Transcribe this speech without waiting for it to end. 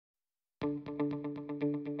Hello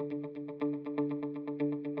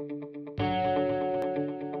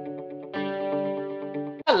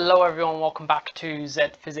everyone, welcome back to Z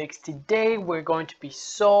Physics. Today we're going to be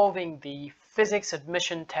solving the physics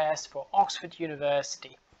admission test for Oxford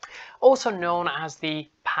University, also known as the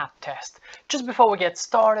PAT test. Just before we get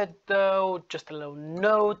started though, just a little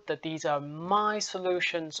note that these are my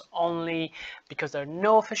solutions only because there are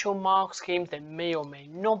no official mark schemes. They may or may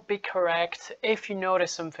not be correct. If you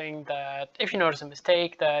notice a mistake that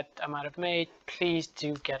I might have made, please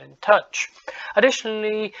do get in touch.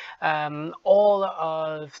 Additionally, all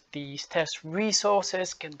of these test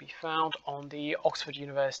resources can be found on the Oxford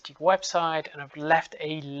University website, and I've left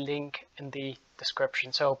a link in the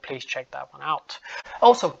description, so please check that one out.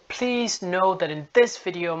 Also, please note that in this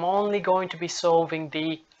video I'm only going to be solving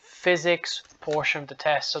the physics portion of the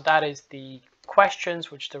test, so that is the questions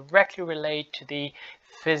which directly relate to the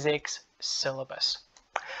physics syllabus.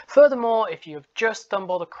 Furthermore, if you have just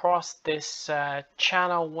stumbled across this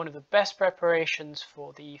channel, one of the best preparations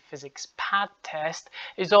for the physics PAT test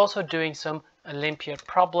is also doing some Olympiad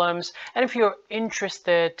problems. And if you're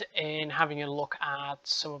interested in having a look at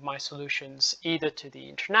some of my solutions, either to the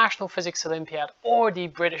International Physics Olympiad or the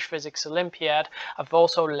British Physics Olympiad, I've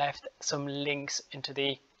also left some links into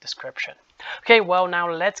the description. Okay, well,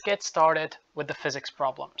 now let's get started with the physics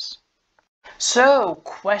problems. So,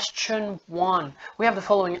 question 1. We have the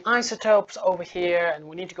following isotopes over here, and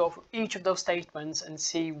we need to go through each of those statements and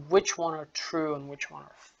see which one are true and which one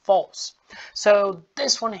are false. So,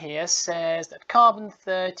 this one here says that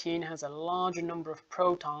carbon-13 has a larger number of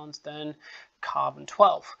protons than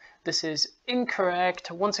carbon-12. This is incorrect.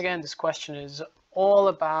 Once again, this question is all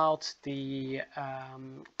about the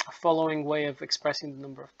following way of expressing the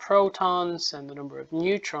number of protons and the number of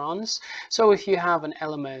neutrons. So if you have an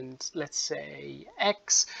element, let's say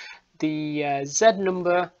X, the Z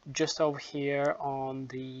number just over here on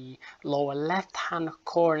the lower left hand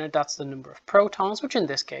corner, that's the number of protons, which in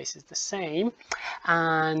this case is the same,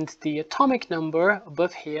 and the atomic number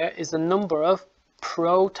above here is the number of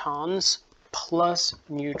protons plus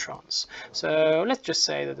neutrons. So let's just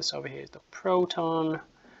say that this over here is the proton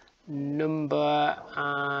number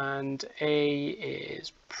and A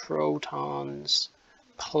is protons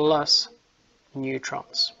plus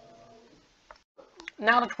neutrons.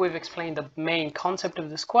 Now that we've explained the main concept of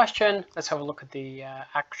this question, let's have a look at the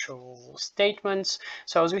actual statements.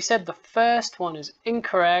 So as we said, the first one is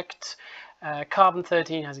incorrect.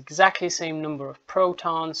 Carbon-13 has exactly the same number of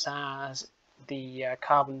protons as the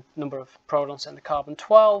carbon number of protons in the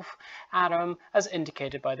carbon-12 atom, as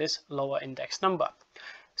indicated by this lower index number.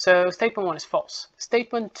 So statement 1 is false.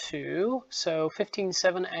 Statement 2, so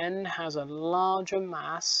 15.7N has a larger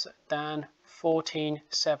mass than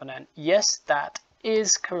 14.7N. Yes, that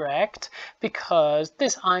is correct, because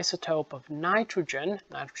this isotope of nitrogen,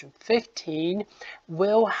 nitrogen-15,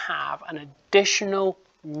 will have an additional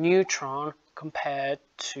neutron compared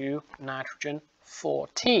to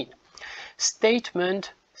nitrogen-14.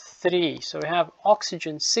 Statement 3, so we have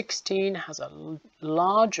oxygen-16 has a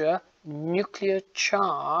larger nuclear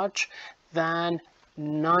charge than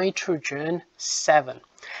nitrogen-7.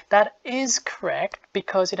 That is correct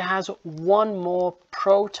because it has one more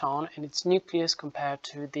proton in its nucleus compared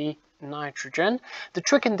to the nitrogen. The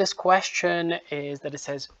trick in this question is that it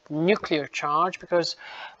says nuclear charge, because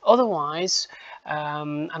otherwise,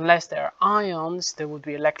 unless there are ions, there would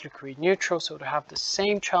be electrically neutral, so to have the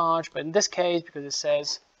same charge. But in this case, because it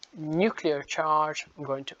says nuclear charge, I'm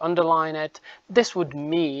going to underline it. This would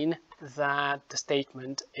mean that the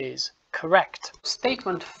statement is correct.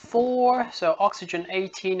 Statement 4, so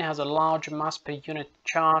oxygen-18 has a larger mass per unit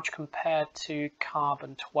charge compared to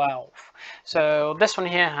carbon-12. So this one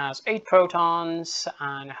here has 8 protons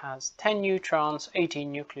and has 10 neutrons,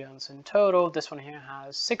 18 nucleons in total. This one here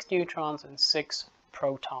has 6 neutrons and 6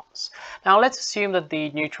 protons. Now let's assume that the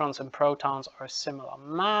neutrons and protons are similar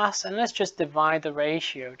mass, and let's just divide the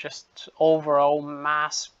ratio, just overall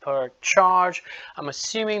mass per charge. I'm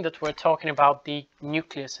assuming that we're talking about the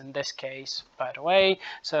nucleus in this case, by the way.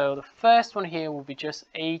 So the first one here will be just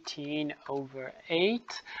 18 over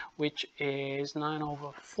 8, which is 9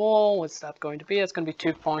 over 4. What's that going to be? It's going to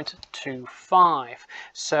be 2.25.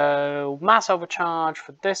 So mass over charge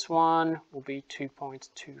for this one will be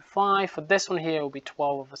 2.25. For this one here will be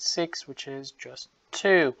 12 over 6, which is just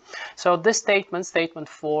 2. So this statement, statement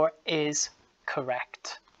 4, is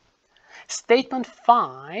correct. Statement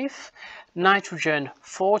 5,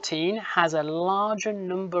 nitrogen-14 has a larger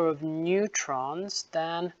number of neutrons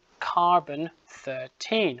than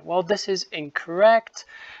carbon-13. Well, this is incorrect.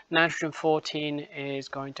 Nitrogen-14 is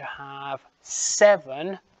going to have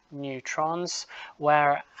 7 neutrons,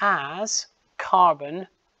 whereas carbon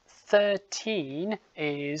 13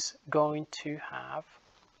 is going to have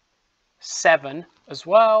 7 as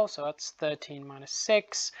well, so that's 13 minus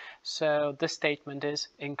 6, so this statement is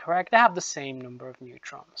incorrect. They have the same number of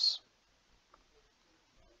neutrons.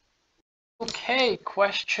 Okay,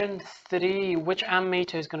 question 3. Which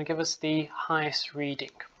ammeter is going to give us the highest reading?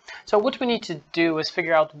 So what we need to do is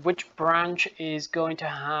figure out which branch is going to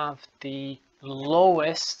have the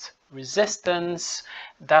lowest resistance.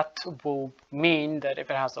 That will mean that if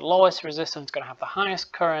it has the lowest resistance, it's going to have the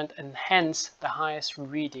highest current and hence the highest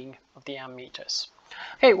reading of the ammeters.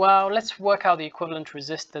 Okay, well, let's work out the equivalent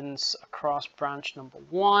resistance across branch number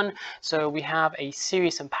 1. So we have a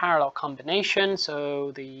series and parallel combination.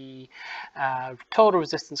 So the total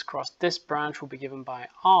resistance across this branch will be given by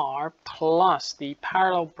R plus the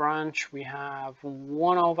parallel branch. We have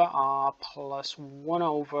 1 over R plus 1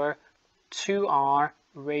 over 2R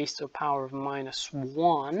raised to the power of minus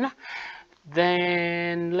 1.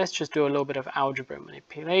 Then let's just do a little bit of algebra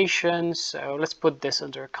manipulation. So let's put this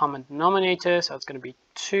under a common denominator. So it's going to be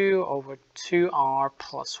 2 over 2R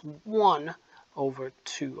plus 1 over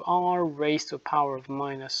 2R raised to the power of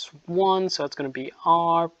minus 1. So it's going to be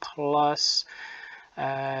R plus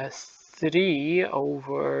 3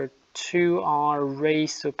 over 2R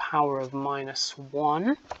raised to the power of minus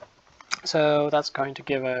 1. So that's going to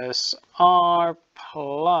give us R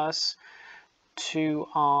plus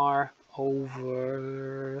 2R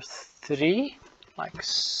over 3, like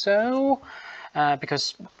so,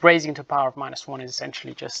 because raising to the power of minus 1 is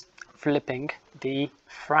essentially just flipping the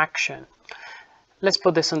fraction. Let's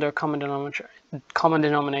put this under a common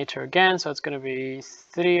denominator again, so it's going to be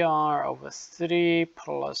 3R over 3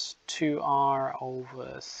 plus 2R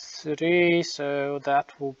over 3, so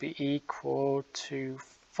that will be equal to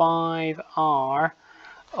 5R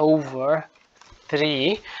over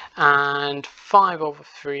 3, and 5 over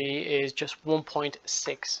 3 is just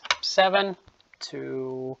 1.67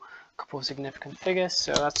 to a couple of significant figures,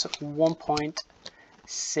 so that's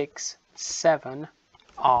 1.67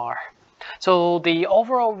 R. So the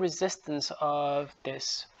overall resistance of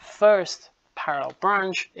this first parallel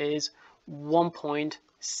branch is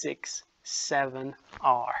 1.67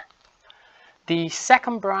 R. The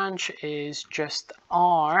second branch is just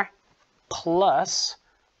R plus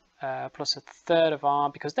a third of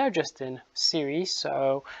R, because they're just in series.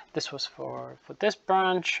 So this was for this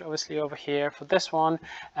branch, obviously over here. For this one,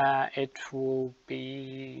 it will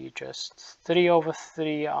be just 3 over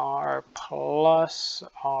 3R plus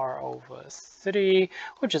R over 3,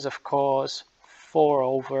 which is of course 4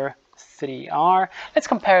 over 3R. Let's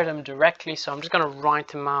compare them directly, so I'm just going to write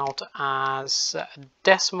them out as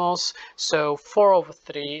decimals. So 4 over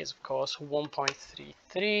 3 is of course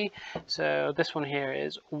 1.33, so this one here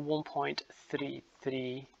is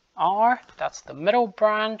 1.33R, that's the middle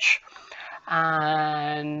branch,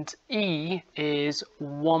 and E is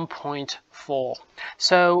 1.4.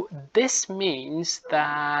 So this means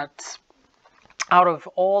that out of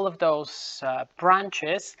all of those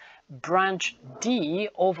branches, branch D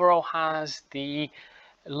overall has the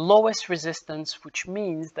lowest resistance, which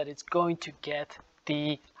means that it's going to get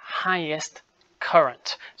the highest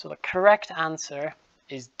current. So the correct answer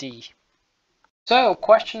is D. So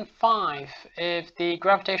question 5, if the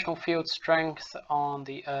gravitational field strength on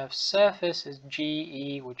the Earth's surface is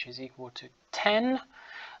GE, which is equal to 10,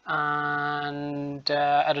 and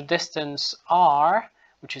at a distance R,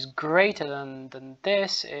 which is greater than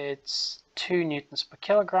this, it's 2 newtons per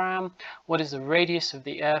kilogram. What is the radius of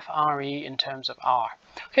the Earth RE in terms of R?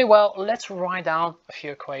 Okay, well, let's write down a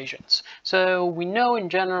few equations. So we know in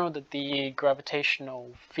general that the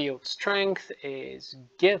gravitational field strength is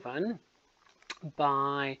given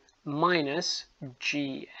by minus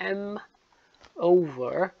gm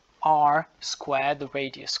over r squared, the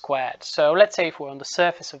radius squared. So let's say if we're on the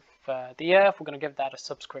surface of the Earth, we're going to give that a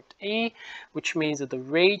subscript e, which means that the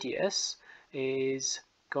radius is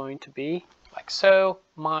going to be like so,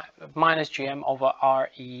 minus gm over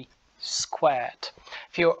re squared.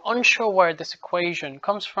 If you're unsure where this equation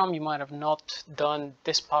comes from, you might have not done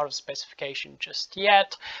this part of the specification just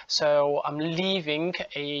yet, so I'm leaving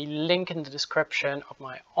a link in the description of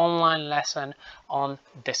my online lesson on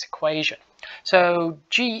this equation. So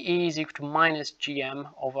GE is equal to minus GM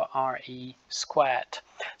over RE squared.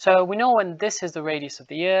 So we know when this is the radius of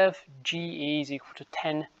the Earth, GE is equal to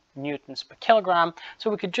 10 newtons per kilogram. So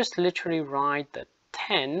we could just literally write that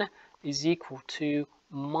 10 is equal to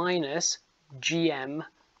minus GM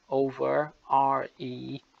over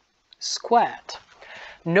RE squared.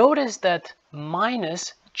 Notice that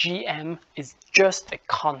minus GM is just a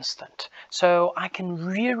constant. So I can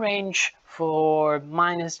rearrange for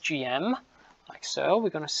minus gm, like so. We're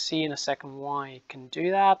going to see in a second why it can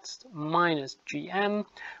do that. Minus gm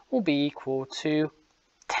will be equal to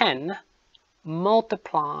 10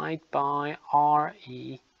 multiplied by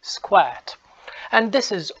re squared. And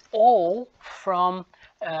this is all from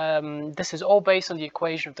this is all based on the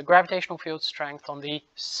equation of the gravitational field strength on the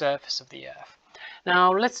surface of the Earth.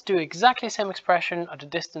 Now let's do exactly the same expression at a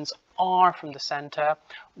distance r from the center,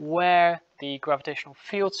 where the gravitational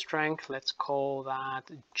field strength, let's call that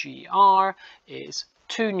gr, is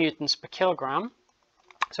 2 newtons per kilogram.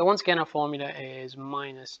 So once again, our formula is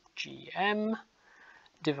minus gm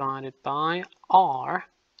divided by r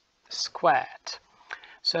squared.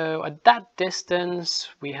 So at that distance,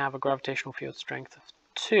 we have a gravitational field strength of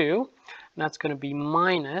 2, and that's going to be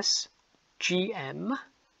minus gm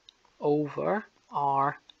over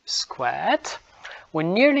r squared. We're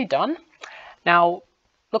nearly done. Now,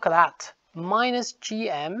 look at that. Minus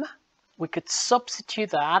gm, we could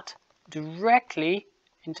substitute that directly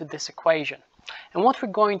into this equation. And what we're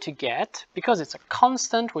going to get, because it's a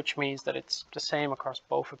constant, which means that it's the same across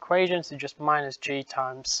both equations, it's just minus g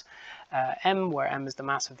times m, where m is the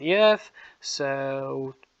mass of the Earth.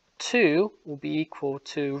 So 2 will be equal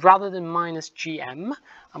to, rather than minus gm,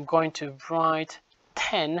 I'm going to write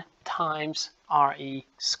 10 times re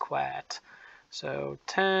squared. So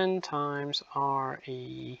 10 times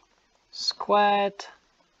re squared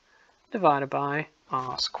divided by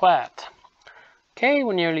r squared. Okay,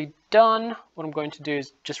 we're nearly done. What I'm going to do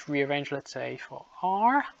is just rearrange, let's say, for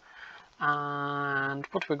r. And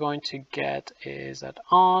what we're going to get is that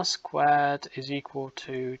r squared is equal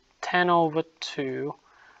to 10 over 2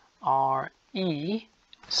 re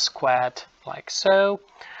squared, like so.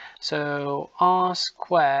 So r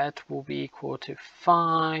squared will be equal to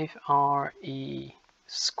 5 re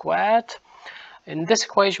squared. In this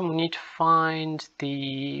equation, we need to find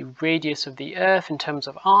the radius of the Earth in terms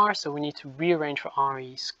of r, so we need to rearrange for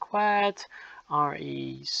re squared.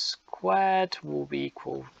 Re squared will be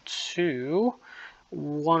equal to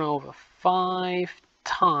 1 over 5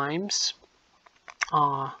 times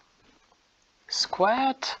r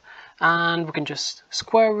squared, and we can just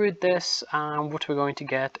square root this, and what we're going to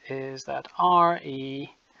get is that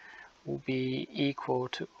re will be equal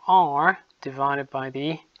to r divided by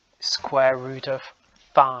the square root of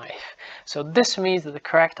 5. So this means that the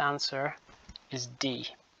correct answer is D.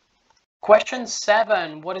 Question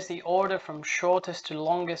 7. What is the order from shortest to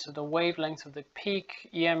longest of the wavelengths of the peak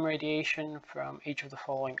EM radiation from each of the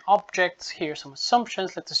following objects? Here are some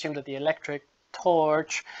assumptions. Let's assume that the electric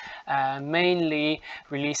torch mainly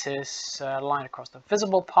releases light across the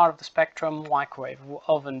visible part of the spectrum, microwave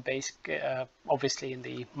oven obviously in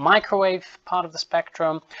the microwave part of the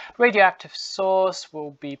spectrum. Radioactive source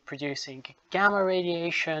will be producing gamma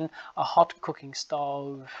radiation, a hot cooking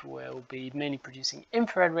stove will be mainly producing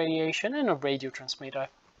infrared radiation, and a radio transmitter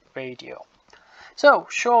radio. So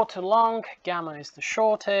short to long, gamma is the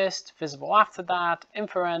shortest, visible after that,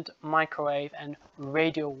 infrared, microwave and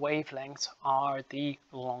radio wavelengths are the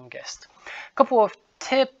longest. A couple of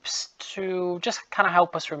tips to just kind of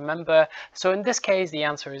help us remember. So in this case, the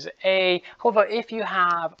answer is A. However, if you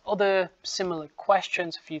have other similar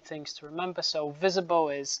questions, a few things to remember. So visible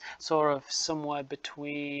is sort of somewhere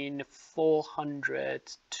between 400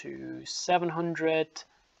 to 700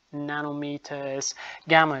 nanometers.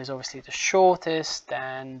 Gamma is obviously the shortest,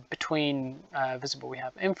 and between visible we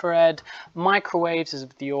have infrared. Microwaves is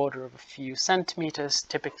of the order of a few centimeters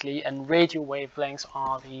typically, and radio wavelengths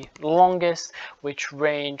are the longest, which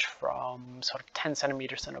range from sort of 10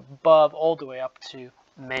 centimeters and above all the way up to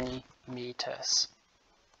many meters.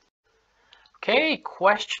 Okay,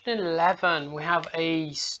 question 11. We have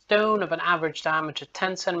a stone of an average diameter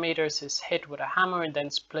 10 centimeters is hit with a hammer and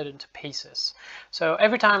then split into pieces. So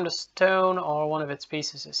every time the stone or one of its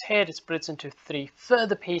pieces is hit, it splits into 3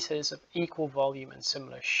 further pieces of equal volume and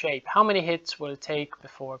similar shape. How many hits will it take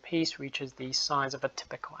before a piece reaches the size of a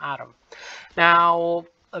typical atom? Now,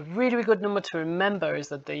 a really good number to remember is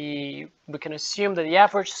that we can assume that the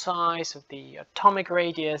average size of the atomic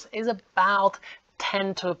radius is about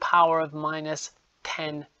 10 to the power of minus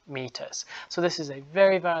 10 meters. So this is a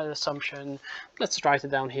very valid assumption. Let's write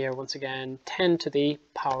it down here once again, 10 to the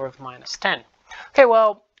power of minus 10. Okay,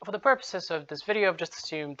 well, for the purposes of this video, I've just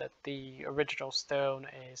assumed that the original stone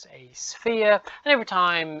is a sphere, and every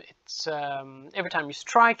time you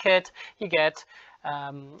strike it, you get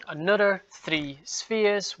another 3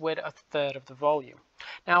 spheres with a third of the volume.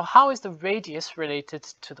 Now, how is the radius related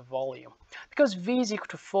to the volume? Because v is equal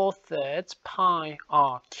to 4/3 pi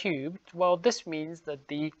r cubed, well, this means that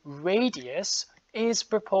the radius is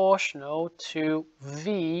proportional to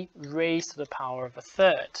v raised to the power of a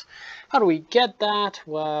third. How do we get that?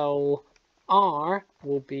 Well, r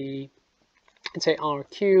will be, let's say r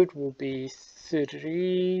cubed will be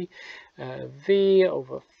 3 v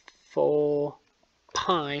over 4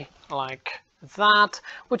 pi, like that,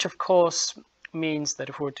 which of course means that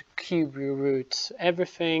if we were to cube root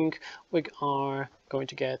everything, we are going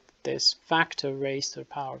to get this factor raised to the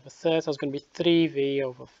power of a third. So it's going to be 3v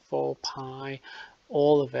over 4 pi,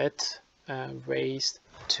 all of it raised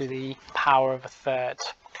to the power of a third.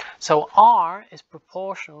 So r is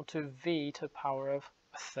proportional to v to the power of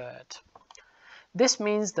a third. This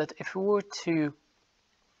means that if we were to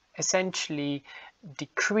essentially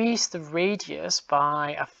decrease the radius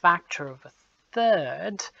by a factor of a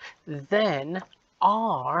third, then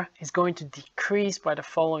r is going to decrease by the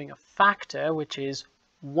following factor, which is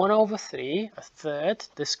 1 over 3, a third.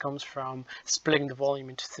 This comes from splitting the volume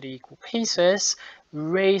into 3 equal pieces,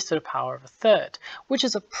 raised to the power of a third, which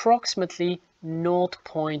is approximately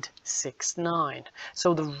 0.69.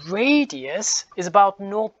 So the radius is about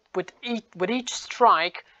 0, with each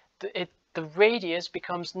strike, the radius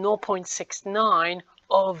becomes 0.69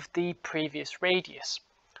 of the previous radius.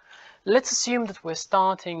 Let's assume that we're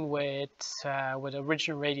starting with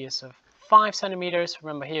original radius of 5 centimeters.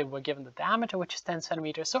 Remember, here we're given the diameter, which is 10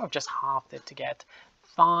 centimeters, so I've just halved it to get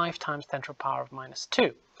 5 times 10 to the power of minus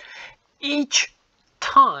 2. Each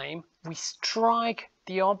time we strike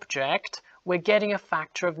the object, we're getting a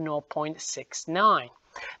factor of 0.69.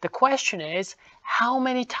 The question is, how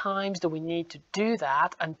many times do we need to do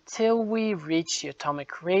that until we reach the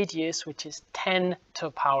atomic radius, which is 10 to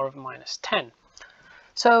the power of minus 10?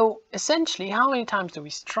 So essentially, how many times do we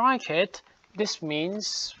strike it? This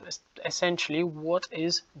means essentially what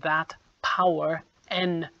is that power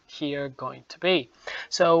n here going to be.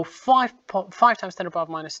 So 5 times 10 to the power of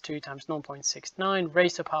minus 2 times 0.69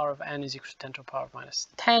 raised to the power of n is equal to 10 to the power of minus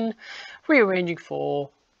 10. Rearranging for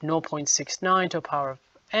 0.69 to the power of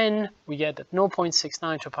n, we get that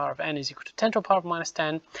 0.69 to the power of n is equal to 10 to the power of minus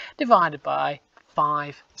 10 divided by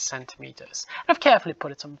 5 centimeters. I've carefully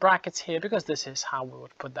put some brackets here because this is how we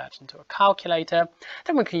would put that into a calculator.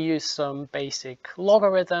 Then we can use some basic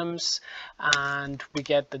logarithms, and we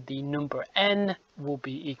get that the number n will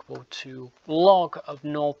be equal to log of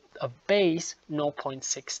base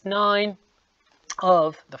 0.69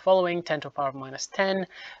 of the following 10 to the power of minus 10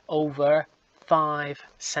 over 5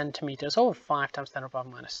 centimeters, over 5 times 10 to the power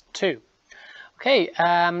of minus 2. Okay,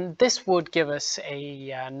 this would give us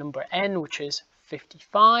a number n, which is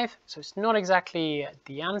 55, so it's not exactly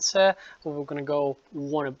the answer, but we're going to go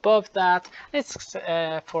one above that. It's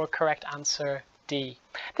for a correct answer D.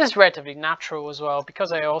 This is relatively natural as well,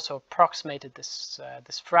 because I also approximated this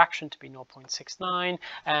fraction to be 0.69,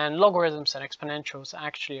 and logarithms and exponentials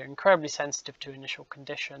actually are incredibly sensitive to initial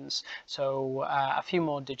conditions, so a few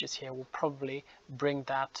more digits here will probably bring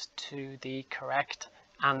that to the correct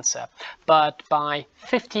answer. But by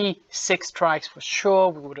 56 strikes for sure,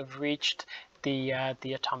 we would have reached the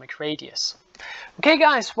atomic radius. Okay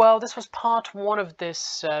guys, well, this was part 1 of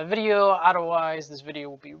this video. Otherwise this video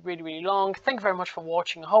will be really long. Thank you very much for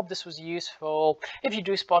watching. I hope this was useful. If you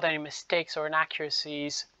do spot any mistakes or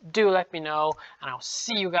inaccuracies, do let me know, and I'll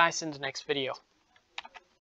see you guys in the next video.